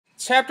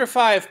Chapter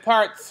 5,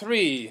 Part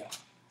 3,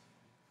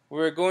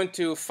 we're going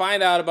to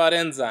find out about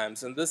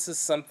enzymes, and this is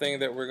something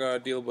that we're going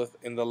to deal with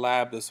in the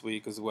lab this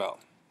week as well.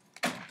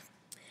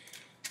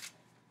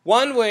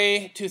 One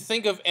way to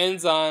think of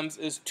enzymes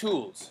is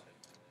tools.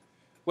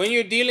 When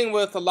you're dealing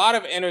with a lot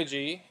of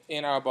energy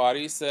in our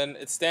bodies, then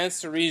it stands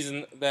to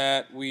reason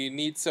that we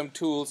need some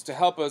tools to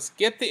help us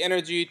get the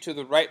energy to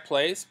the right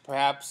place,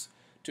 perhaps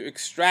to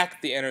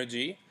extract the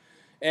energy,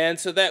 and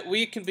so that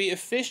we can be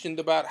efficient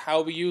about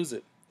how we use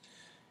it.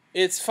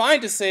 It's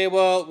fine to say,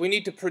 well, we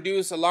need to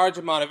produce a large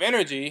amount of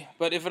energy,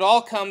 but if it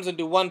all comes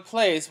into one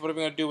place, what are we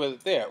going to do with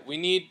it there? We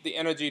need the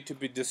energy to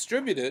be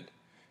distributed,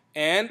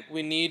 and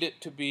we need it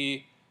to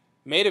be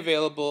made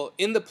available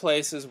in the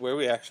places where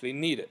we actually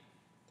need it.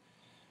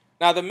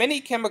 Now, the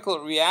many chemical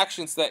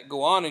reactions that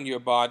go on in your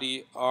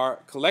body are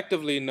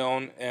collectively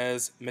known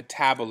as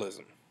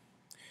metabolism.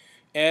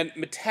 And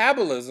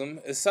metabolism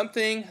is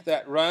something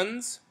that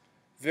runs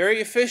very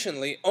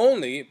efficiently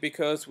only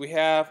because we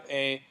have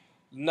a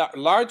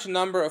large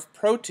number of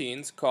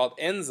proteins called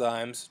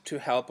enzymes to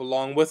help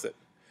along with it.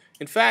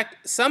 In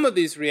fact, some of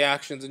these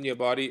reactions in your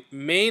body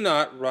may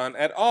not run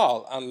at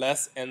all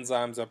unless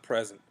enzymes are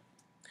present.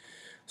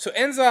 So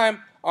enzymes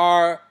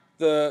are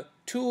the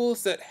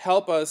tools that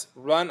help us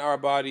run our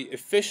body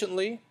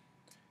efficiently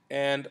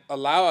and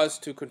allow us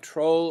to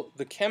control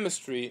the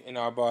chemistry in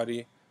our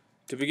body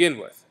to begin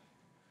with.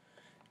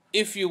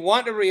 If you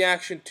want a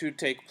reaction to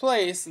take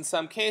place, in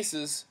some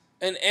cases,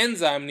 an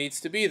enzyme needs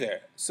to be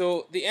there.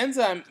 So the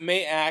enzyme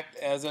may act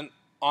as an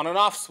on and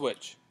off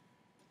switch.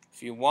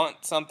 If you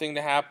want something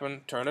to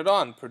happen, turn it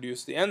on,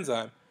 produce the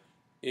enzyme.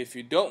 If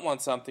you don't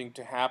want something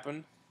to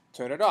happen,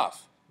 turn it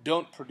off.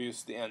 Don't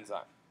produce the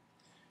enzyme.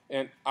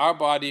 And our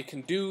body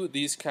can do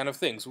these kind of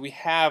things. We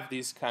have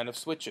these kind of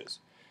switches.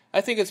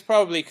 I think it's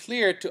probably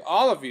clear to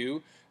all of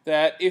you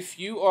that if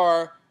you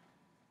are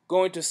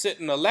going to sit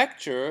in a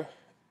lecture,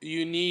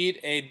 you need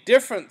a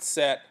different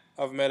set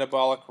of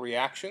metabolic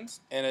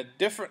reactions and a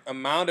different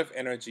amount of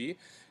energy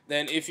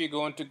than if you're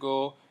going to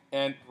go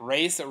and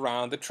race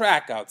around the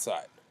track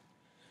outside.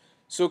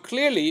 So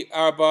clearly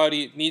our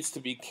body needs to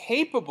be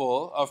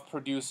capable of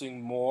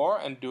producing more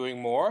and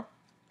doing more,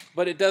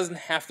 but it doesn't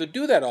have to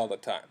do that all the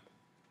time.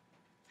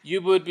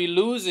 You would be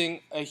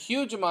losing a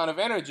huge amount of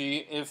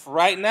energy if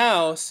right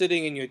now,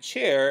 sitting in your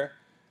chair,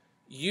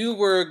 you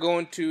were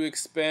going to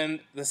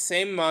expend the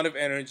same amount of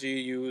energy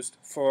used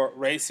for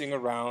racing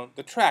around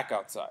the track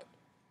outside.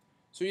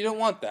 So you don't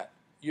want that.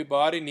 Your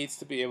body needs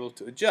to be able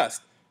to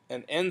adjust,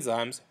 and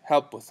enzymes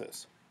help with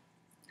this.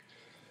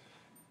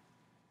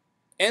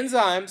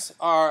 Enzymes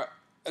are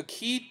a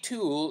key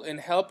tool in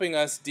helping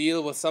us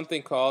deal with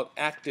something called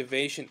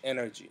activation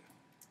energy.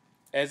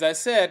 As I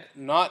said,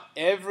 not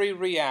every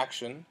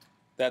reaction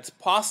that's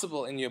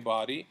possible in your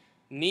body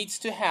needs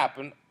to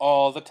happen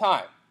all the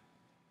time.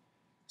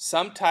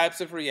 Some types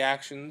of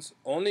reactions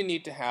only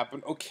need to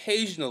happen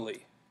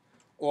occasionally,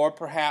 or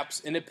perhaps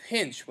in a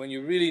pinch when you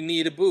really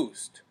need a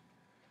boost.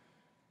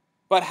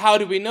 But how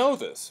do we know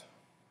this?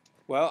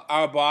 Well,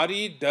 our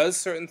body does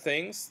certain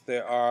things.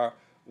 There are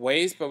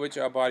ways by which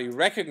our body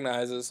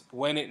recognizes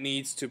when it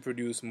needs to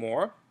produce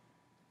more,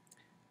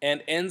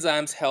 and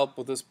enzymes help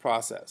with this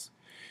process.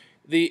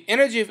 The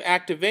energy of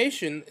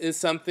activation is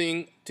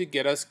something to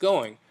get us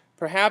going,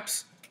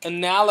 perhaps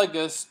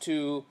analogous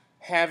to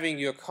having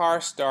your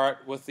car start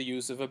with the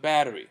use of a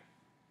battery.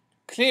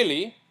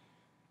 Clearly,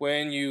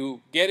 when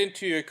you get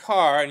into your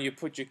car and you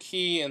put your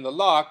key in the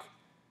lock,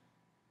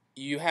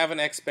 you have an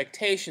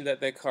expectation that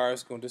that car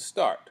is going to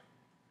start.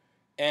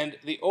 And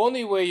the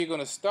only way you're going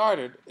to start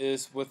it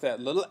is with that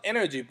little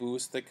energy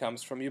boost that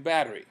comes from your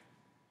battery.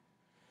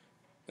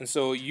 And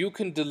so you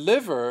can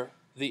deliver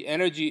the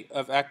energy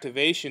of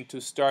activation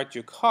to start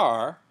your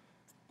car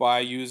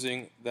by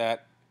using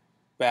that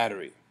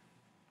battery.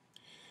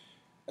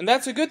 And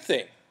that's a good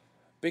thing,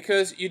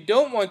 because you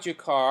don't want your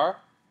car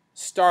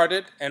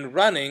started and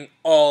running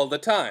all the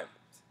time.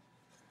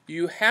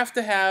 You have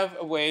to have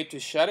a way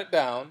to shut it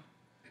down,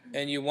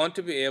 and you want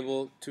to be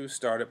able to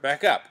start it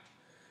back up.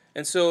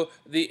 And so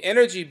the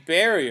energy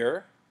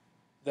barrier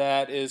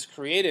that is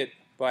created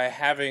by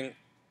having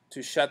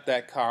to shut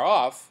that car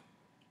off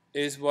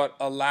is what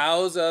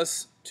allows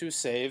us to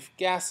save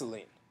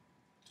gasoline.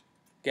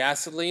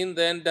 Gasoline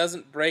then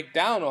doesn't break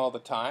down all the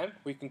time.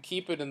 We can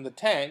keep it in the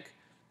tank,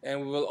 and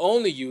we will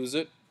only use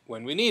it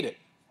when we need it.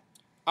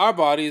 Our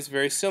body is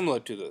very similar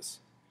to this.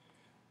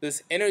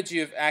 This energy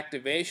of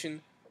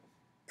activation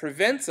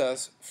prevents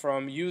us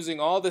from using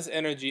all this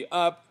energy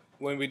up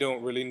when we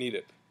don't really need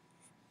it,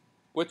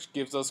 which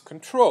gives us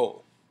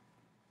control.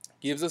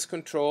 Gives us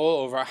control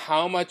over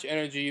how much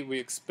energy we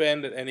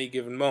expend at any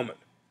given moment.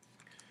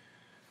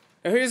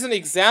 Now here's an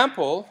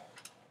example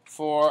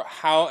for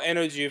how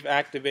energy of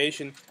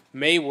activation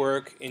may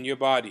work in your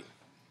body.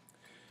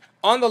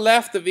 On the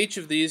left of each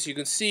of these, you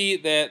can see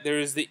that there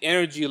is the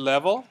energy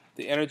level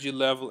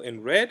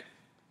in red.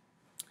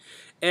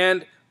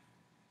 And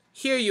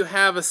here you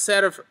have a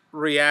set of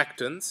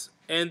reactants,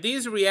 and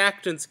these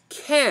reactants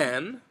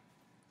can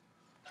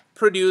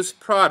produce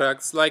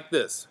products like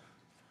this.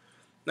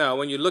 Now,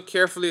 when you look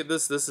carefully at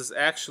this, this is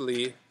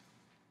actually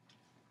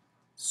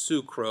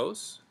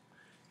sucrose.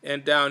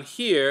 And down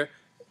here,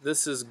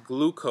 this is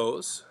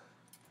glucose.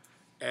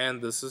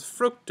 And this is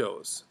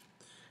fructose.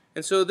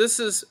 And so this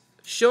is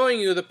showing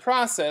you the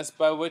process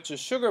by which a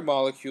sugar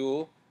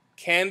molecule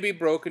can be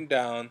broken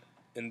down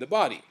in the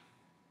body.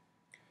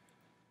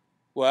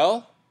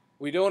 Well,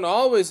 we don't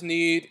always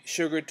need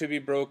sugar to be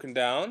broken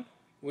down.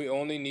 We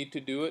only need to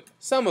do it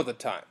some of the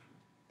time.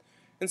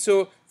 And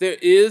so there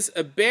is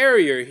a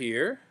barrier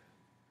here,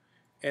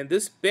 and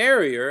this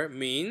barrier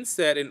means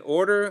that in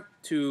order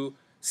to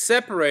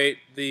separate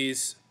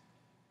these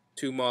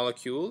two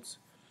molecules,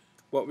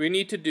 what we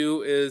need to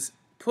do is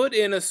put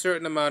in a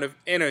certain amount of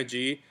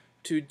energy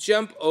to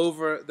jump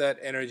over that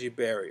energy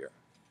barrier.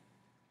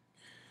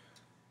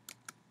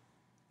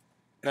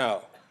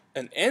 Now,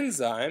 an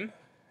enzyme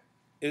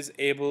is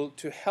able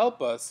to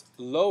help us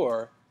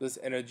lower this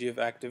energy of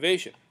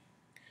activation.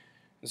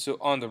 And so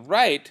on the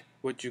right,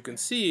 what you can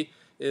see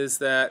is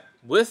that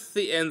with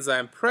the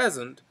enzyme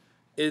present,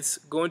 it's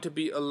going to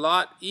be a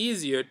lot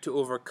easier to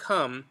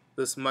overcome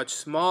this much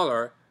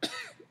smaller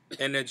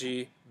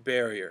energy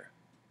barrier.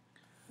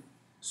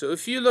 So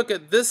if you look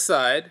at this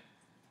side,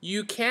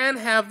 you can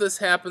have this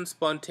happen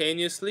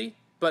spontaneously,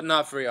 but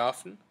not very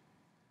often.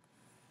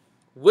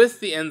 With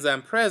the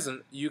enzyme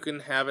present, you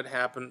can have it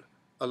happen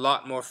a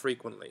lot more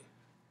frequently.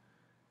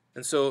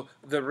 And so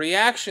the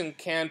reaction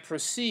can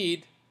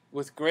proceed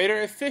with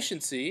greater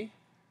efficiency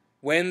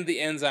when the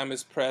enzyme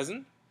is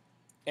present,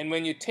 and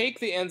when you take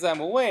the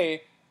enzyme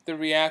away, the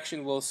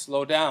reaction will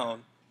slow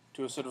down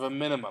to a sort of a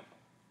minimum.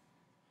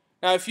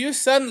 Now, if you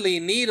suddenly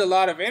need a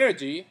lot of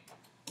energy,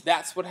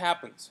 that's what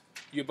happens.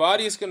 Your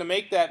body is going to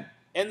make that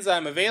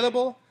enzyme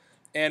available,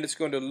 and it's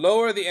going to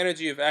lower the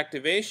energy of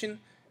activation,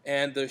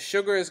 and the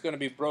sugar is going to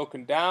be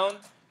broken down,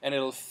 and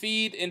it'll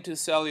feed into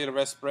cellular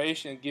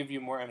respiration and give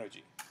you more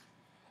energy.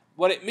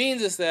 What it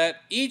means is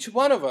that each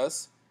one of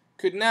us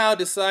could now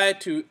decide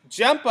to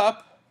jump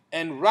up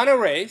and run a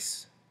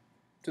race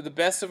to the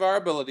best of our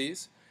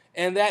abilities,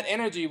 and that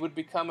energy would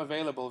become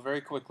available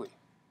very quickly.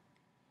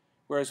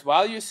 Whereas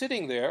while you're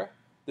sitting there,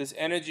 this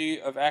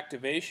energy of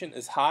activation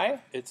is high,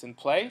 it's in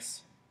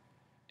place,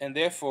 and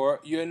therefore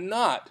you're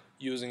not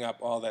using up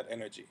all that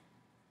energy.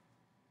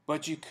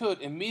 But you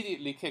could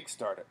immediately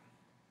kickstart it,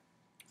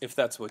 if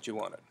that's what you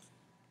wanted.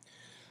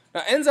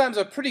 Now, enzymes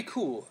are pretty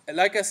cool. And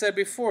like I said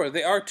before,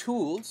 they are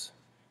tools.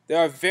 They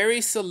are very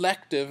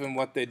selective in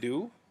what they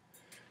do,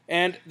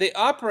 and they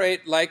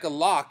operate like a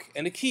lock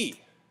and a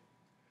key.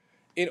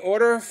 In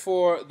order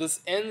for this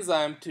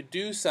enzyme to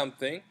do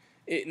something,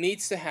 it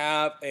needs to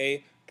have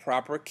a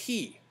proper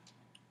key.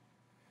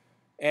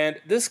 And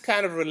this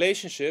kind of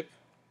relationship,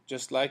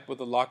 just like with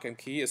the lock and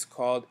key, is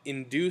called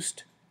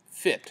induced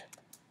fit.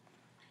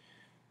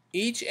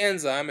 Each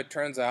enzyme, it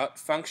turns out,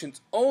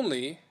 functions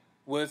only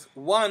with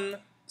one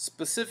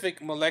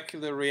specific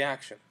molecular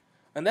reaction.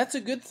 And that's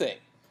a good thing,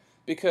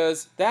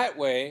 because that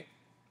way,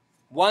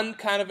 one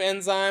kind of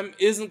enzyme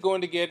isn't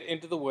going to get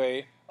into the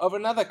way of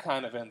another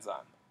kind of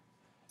enzyme.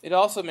 It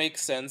also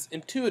makes sense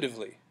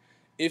intuitively.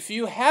 If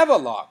you have a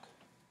lock,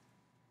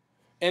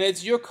 and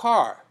it's your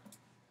car,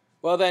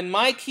 well then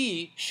my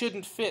key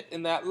shouldn't fit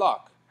in that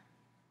lock.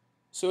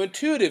 So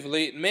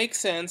intuitively, it makes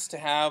sense to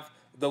have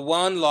the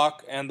one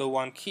lock and the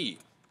one key.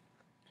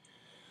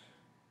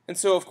 And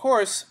so, of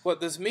course, what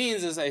this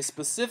means is a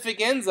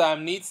specific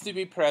enzyme needs to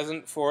be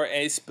present for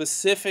a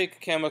specific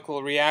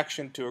chemical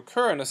reaction to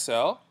occur in a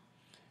cell.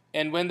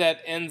 And when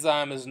that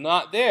enzyme is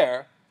not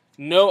there,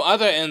 no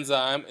other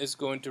enzyme is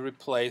going to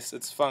replace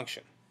its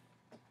function.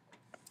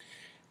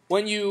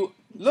 When you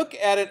look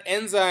at an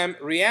enzyme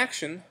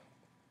reaction,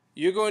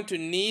 you're going to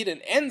need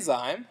an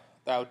enzyme,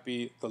 that would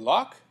be the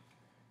lock,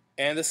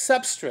 and the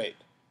substrate,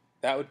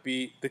 that would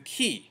be the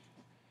key.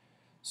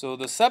 So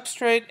the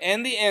substrate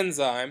and the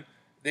enzyme,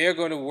 they are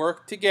going to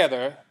work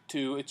together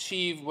to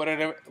achieve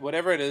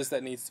whatever it is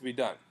that needs to be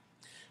done.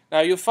 Now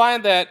you'll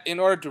find that in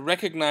order to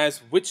recognize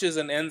which is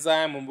an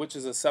enzyme and which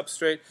is a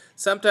substrate,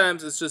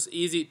 sometimes it's just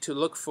easy to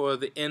look for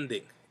the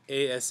ending,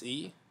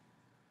 ASE.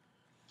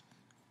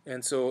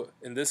 And so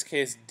in this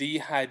case,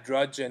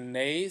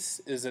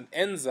 dehydrogenase is an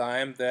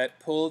enzyme that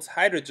pulls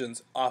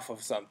hydrogens off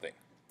of something.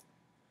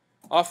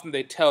 Often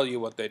they tell you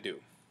what they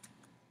do.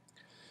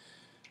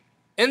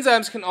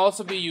 Enzymes can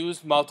also be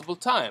used multiple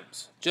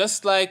times.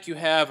 Just like you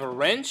have a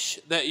wrench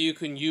that you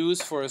can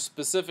use for a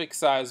specific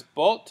size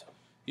bolt,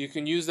 you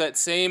can use that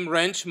same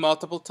wrench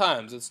multiple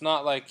times. It's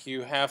not like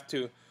you have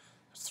to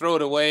throw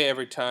it away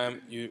every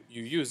time you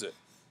use it.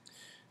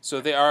 So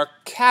they are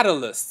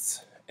catalysts.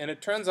 And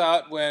it turns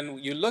out when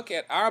you look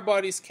at our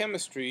body's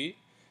chemistry,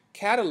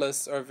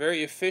 catalysts are a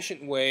very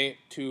efficient way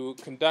to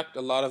conduct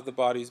a lot of the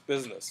body's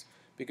business.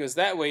 Because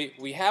that way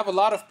we have a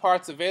lot of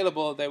parts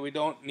available that we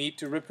don't need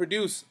to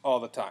reproduce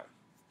all the time.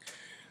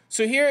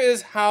 So here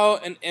is how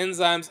an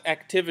enzyme's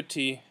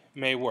activity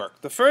may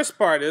work. The first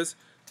part is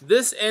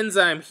this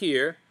enzyme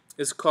here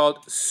is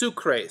called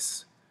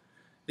sucrase.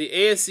 The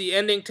ASE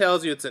ending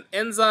tells you it's an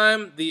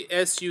enzyme. The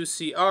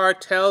SUCR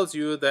tells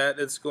you that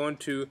it's going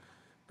to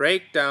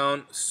break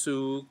down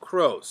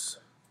sucrose.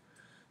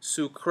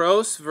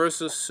 Sucrose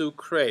versus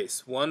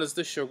sucrase. One is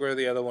the sugar,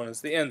 the other one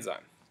is the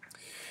enzyme.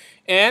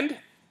 And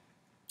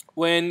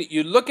when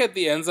you look at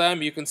the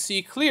enzyme, you can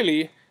see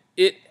clearly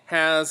it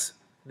has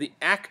the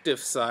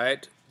active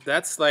side.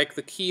 That's like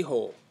the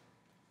keyhole.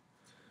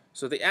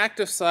 So the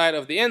active side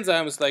of the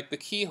enzyme is like the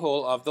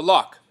keyhole of the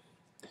lock.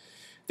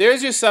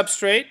 There's your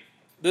substrate.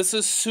 This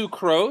is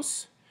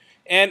sucrose.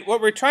 And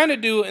what we're trying to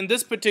do in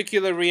this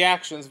particular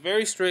reaction is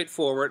very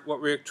straightforward.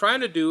 What we're trying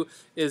to do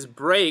is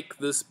break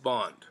this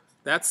bond.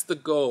 That's the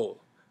goal.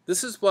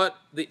 This is what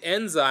the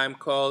enzyme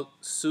called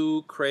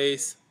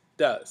sucrase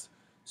does.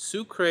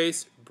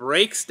 Sucrase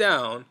breaks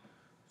down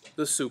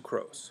the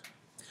sucrose.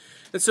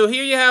 And so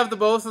here you have the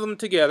both of them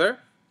together.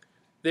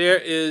 There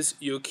is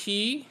your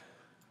key,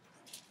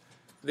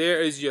 there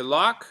is your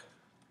lock,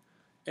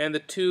 and the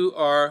two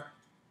are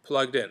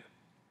plugged in.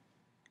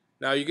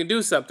 Now you can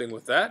do something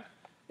with that.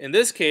 In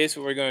this case,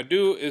 what we're going to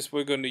do is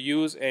we're going to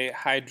use a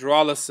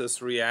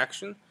hydrolysis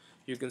reaction.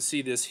 You can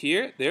see this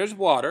here. There's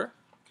water.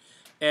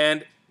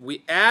 And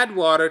we add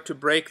water to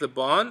break the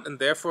bond, and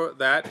therefore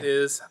that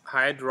is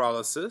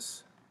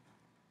hydrolysis.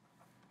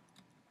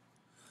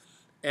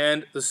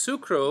 And the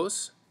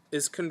sucrose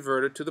is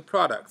converted to the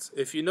products.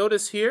 If you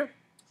notice here,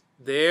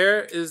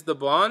 there is the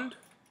bond,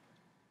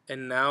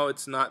 and now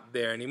it's not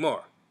there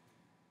anymore.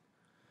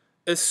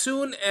 As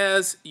soon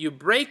as you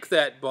break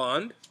that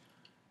bond,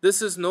 this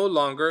is no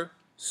longer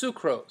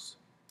sucrose.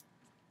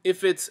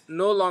 If it's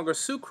no longer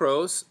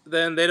sucrose,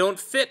 then they don't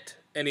fit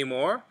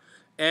anymore,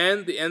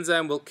 and the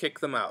enzyme will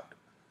kick them out.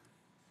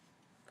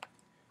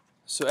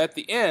 So at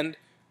the end,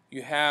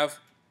 you have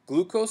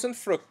glucose and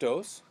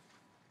fructose,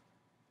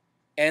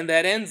 and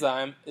that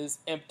enzyme is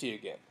empty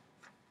again,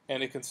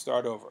 and it can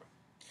start over.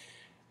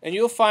 And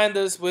you'll find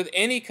this with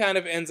any kind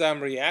of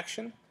enzyme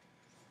reaction.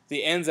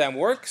 The enzyme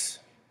works,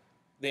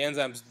 the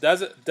enzyme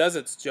does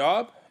its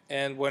job,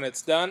 and when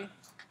it's done,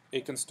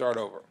 it can start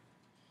over.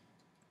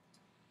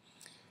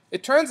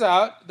 It turns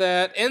out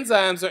that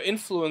enzymes are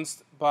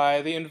influenced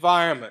by the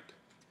environment,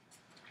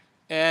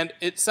 and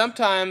it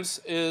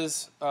sometimes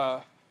is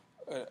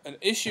an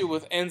issue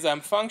with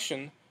enzyme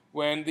function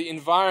when the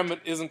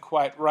environment isn't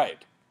quite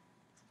right.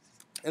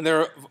 And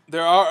there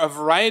are a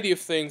variety of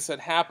things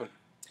that happen.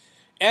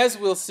 As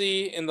we'll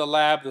see in the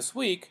lab this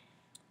week,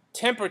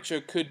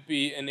 temperature could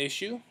be an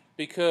issue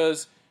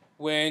because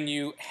when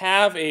you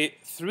have a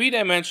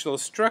three-dimensional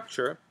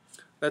structure,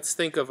 let's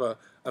think of a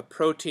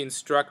protein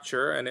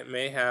structure, and it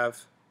may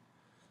have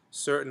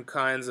certain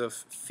kinds of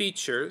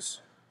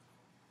features.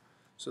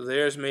 So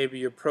there's maybe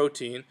your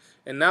protein.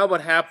 And now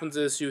what happens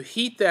is you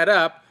heat that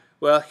up.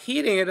 Well,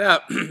 heating it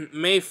up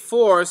may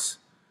force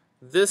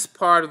this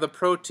part of the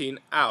protein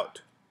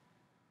out.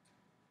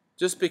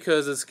 Just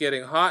because it's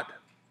getting hot,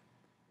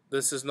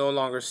 this is no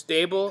longer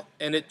stable,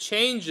 and it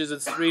changes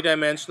its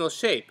three-dimensional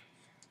shape.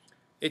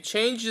 It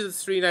changes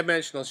its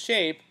three-dimensional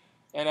shape,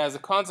 and as a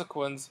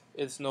consequence,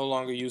 it's no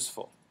longer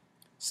useful.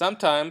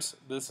 Sometimes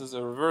this is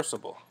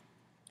irreversible.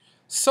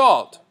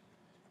 Salt.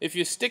 If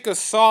you stick a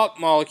salt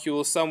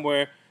molecule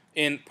somewhere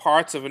in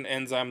parts of an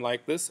enzyme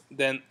like this,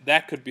 then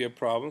that could be a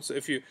problem. So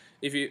if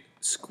you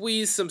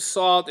squeeze some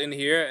salt in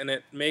here and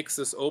it makes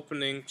this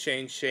opening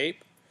change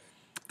shape,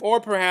 or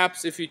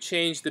perhaps if you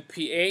change the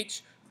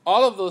pH,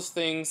 all of those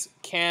things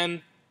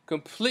can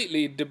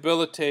completely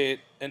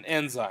debilitate an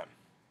enzyme.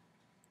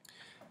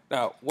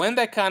 Now, when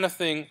that kind of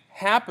thing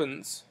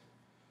happens,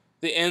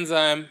 the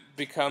enzyme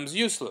becomes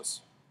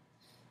useless.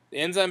 The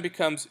enzyme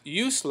becomes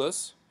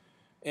useless,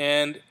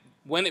 and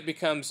when it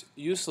becomes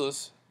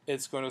useless,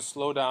 it's going to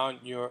slow down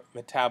your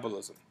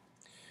metabolism.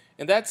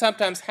 And that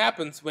sometimes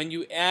happens when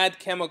you add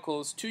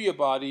chemicals to your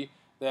body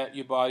that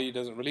your body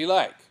doesn't really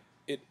like.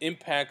 It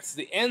impacts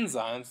the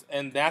enzymes,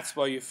 and that's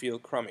why you feel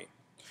crummy.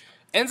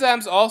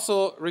 Enzymes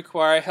also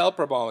require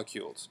helper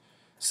molecules.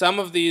 Some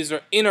of these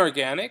are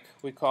inorganic.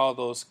 We call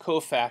those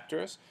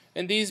cofactors.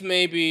 And these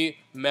may be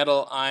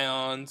metal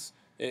ions.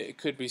 It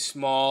could be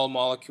small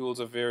molecules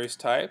of various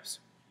types.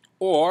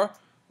 Or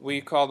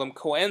we call them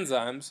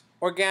coenzymes,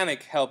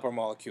 organic helper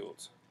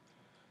molecules.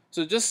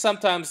 So just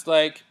sometimes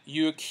like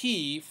your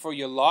key for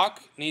your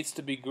lock needs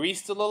to be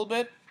greased a little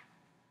bit.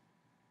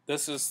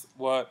 This is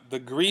what the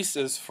grease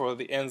is for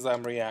the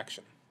enzyme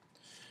reaction.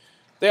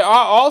 There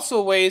are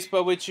also ways by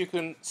which you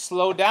can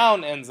slow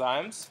down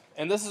enzymes,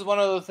 and this is one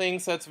of the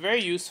things that's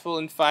very useful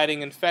in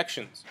fighting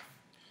infections.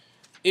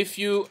 If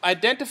you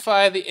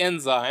identify the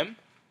enzyme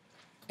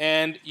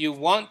and you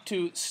want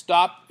to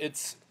stop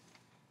its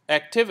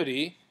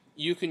activity,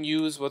 you can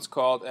use what's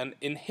called an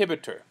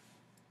inhibitor.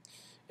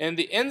 And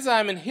the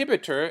enzyme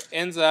inhibitor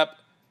ends up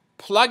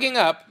plugging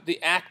up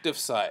the active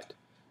side.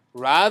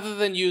 Rather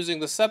than using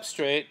the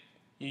substrate,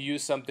 you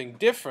use something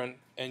different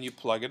and you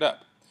plug it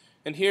up.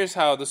 And here's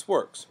how this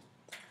works.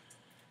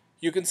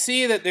 You can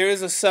see that there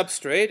is a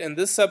substrate, and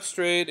this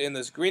substrate in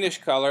this greenish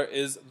color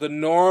is the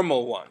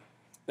normal one.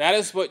 That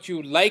is what you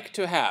like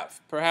to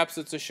have. Perhaps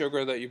it's a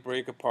sugar that you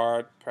break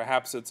apart,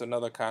 perhaps it's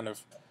another kind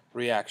of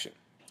reaction.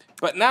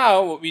 But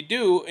now what we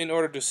do in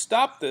order to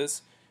stop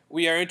this,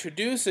 we are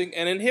introducing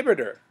an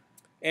inhibitor.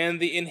 And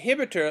the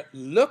inhibitor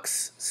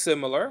looks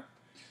similar,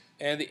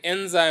 and the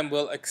enzyme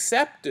will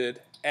accept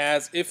it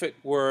as if it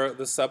were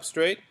the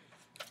substrate,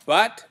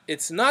 but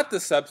it's not the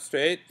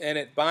substrate, and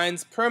it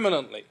binds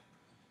permanently.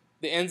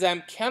 The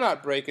enzyme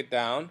cannot break it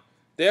down,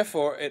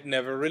 therefore it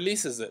never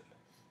releases it.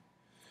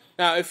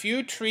 Now, if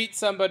you treat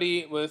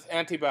somebody with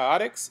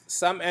antibiotics,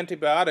 some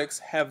antibiotics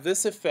have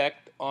this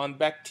effect on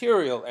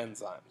bacterial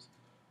enzymes.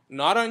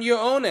 Not on your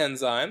own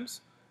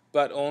enzymes,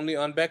 but only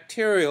on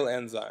bacterial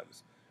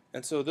enzymes.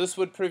 And so this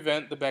would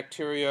prevent the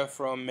bacteria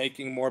from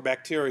making more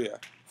bacteria,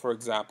 for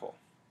example.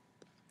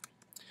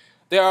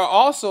 There are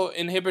also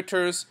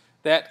inhibitors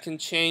that can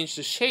change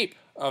the shape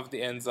of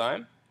the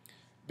enzyme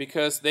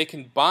because they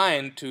can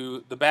bind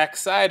to the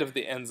backside of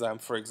the enzyme,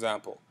 for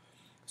example.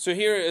 So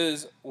here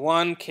is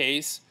one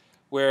case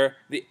where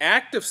the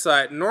active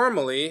site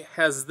normally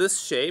has this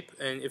shape,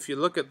 and if you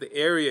look at the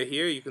area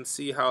here, you can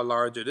see how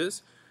large it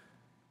is.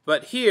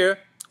 But here,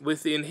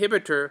 with the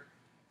inhibitor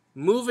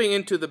moving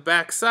into the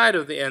backside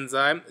of the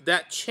enzyme,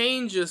 that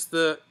changes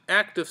the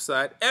active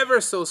site ever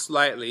so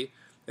slightly,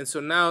 and so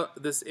now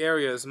this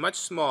area is much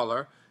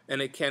smaller,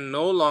 and it can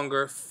no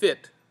longer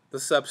fit the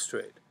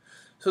substrate.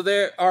 So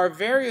there are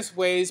various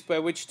ways by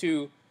which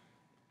to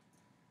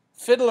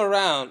fiddle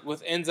around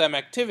with enzyme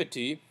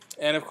activity,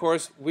 and of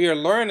course we are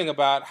learning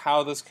about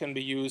how this can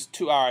be used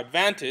to our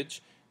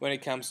advantage when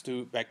it comes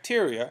to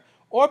bacteria,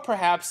 or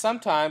perhaps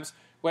sometimes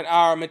when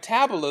our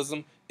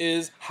metabolism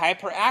is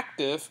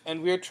hyperactive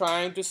and we're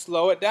trying to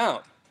slow it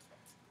down.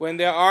 When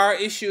there are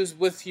issues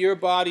with your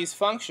body's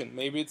function,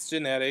 maybe it's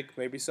genetic,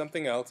 maybe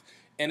something else,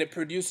 and it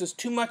produces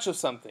too much of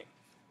something,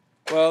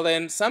 well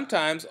then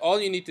sometimes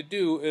all you need to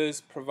do is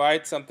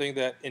provide something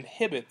that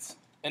inhibits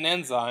an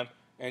enzyme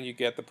and you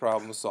get the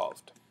problem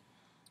solved.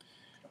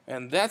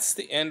 And that's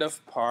the end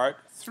of part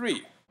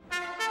 3.